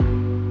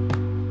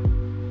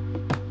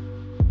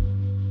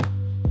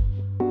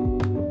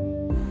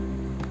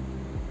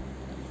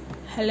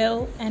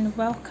Hello and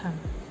welcome.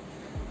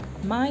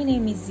 My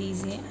name is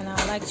Zizi and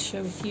I'd like to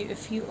share with you a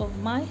few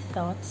of my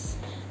thoughts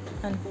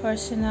on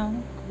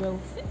personal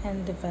growth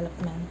and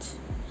development.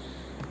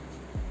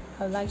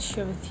 I'd like to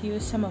share with you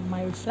some of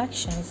my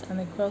reflections on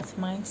the growth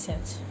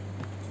mindset.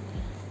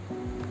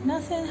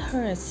 Nothing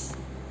hurts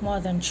more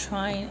than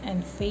trying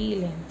and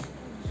failing.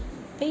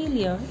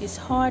 Failure is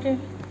harder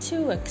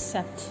to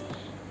accept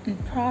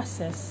and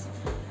process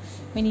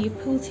when you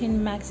put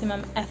in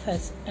maximum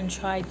effort and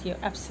tried your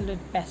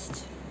absolute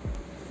best.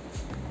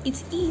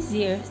 It's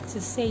easier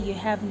to say you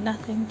have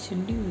nothing to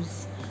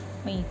lose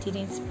when you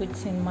didn't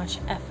put in much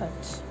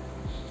effort.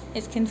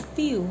 It can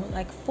feel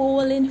like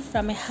falling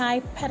from a high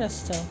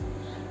pedestal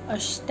or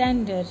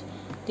standard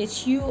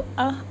that you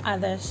or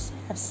others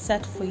have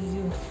set for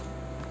you.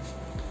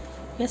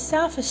 Your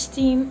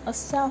self-esteem or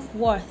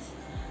self-worth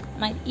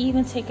might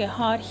even take a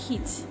hard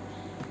hit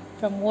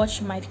from what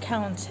you might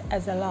count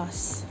as a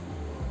loss.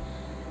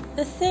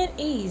 The thing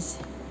is,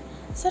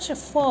 such a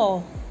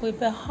fall will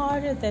be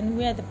harder than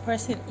where the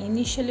person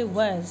initially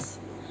was.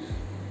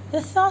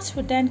 The thoughts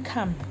would then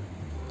come,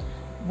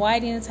 why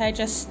didn't I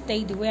just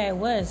stay the way I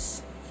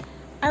was?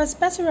 I was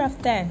better off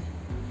then.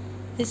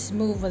 This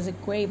move was a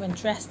grave and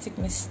drastic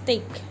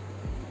mistake.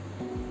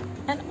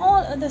 And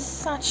all other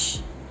such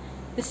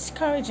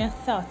discouraging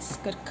thoughts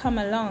could come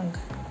along.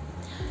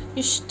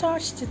 You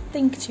start to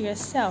think to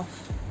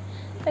yourself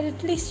that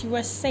at least you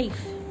were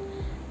safe.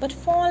 But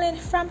falling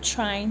from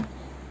trying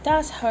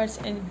does hurt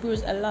and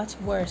bruise a lot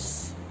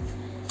worse.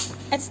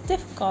 It's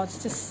difficult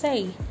to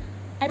say,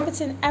 I put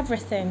in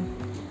everything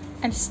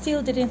and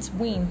still didn't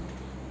win,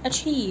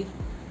 achieve,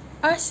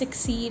 or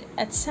succeed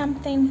at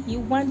something you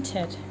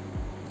wanted.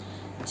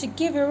 To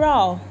give your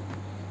all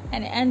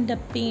and end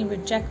up being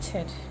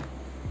rejected.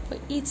 For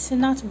it to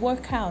not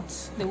work out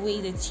the way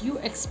that you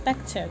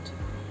expected.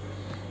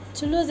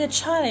 To lose a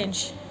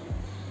challenge,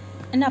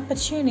 an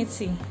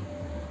opportunity,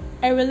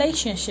 a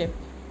relationship,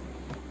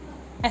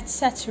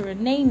 etc.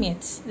 Name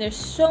it. There's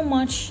so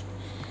much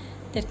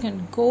that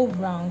can go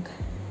wrong,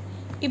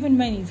 even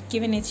when you've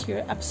given it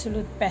your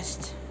absolute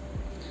best.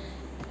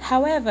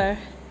 However,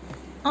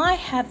 I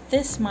have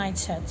this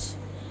mindset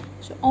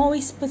to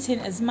always put in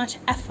as much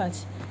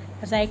effort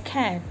as I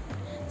can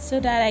so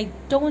that I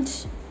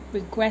don't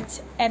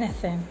regret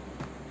anything.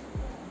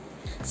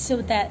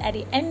 So that at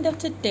the end of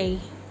the day,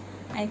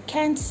 I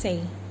can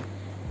say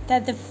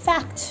that the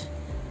fact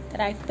that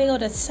I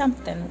failed at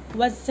something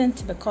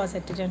wasn't because I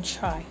didn't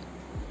try.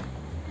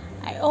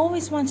 I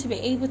always want to be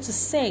able to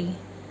say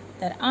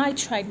that I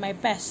tried my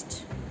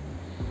best.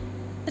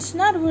 It's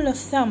not a rule of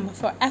thumb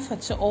for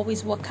effort to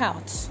always work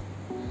out.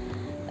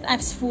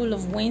 Life's full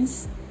of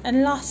wins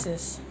and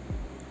losses,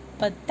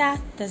 but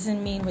that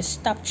doesn't mean we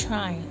stop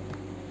trying.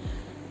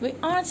 We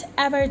aren't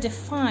ever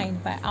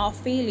defined by our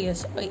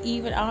failures or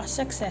even our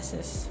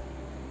successes,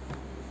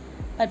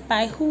 but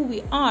by who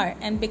we are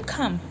and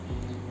become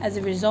as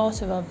a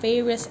result of our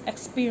various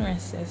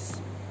experiences,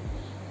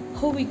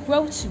 who we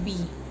grow to be,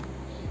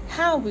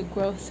 how we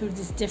grow through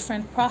these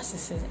different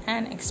processes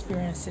and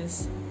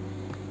experiences.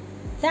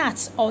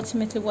 That's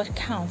ultimately what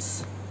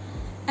counts,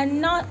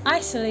 and not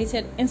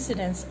isolated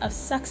incidents of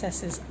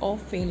successes or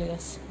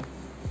failures.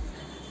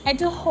 I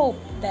do hope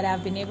that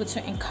I've been able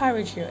to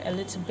encourage you a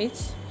little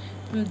bit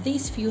from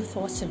these few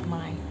thoughts of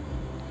mine.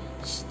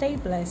 Stay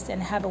blessed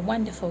and have a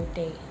wonderful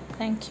day.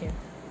 Thank you.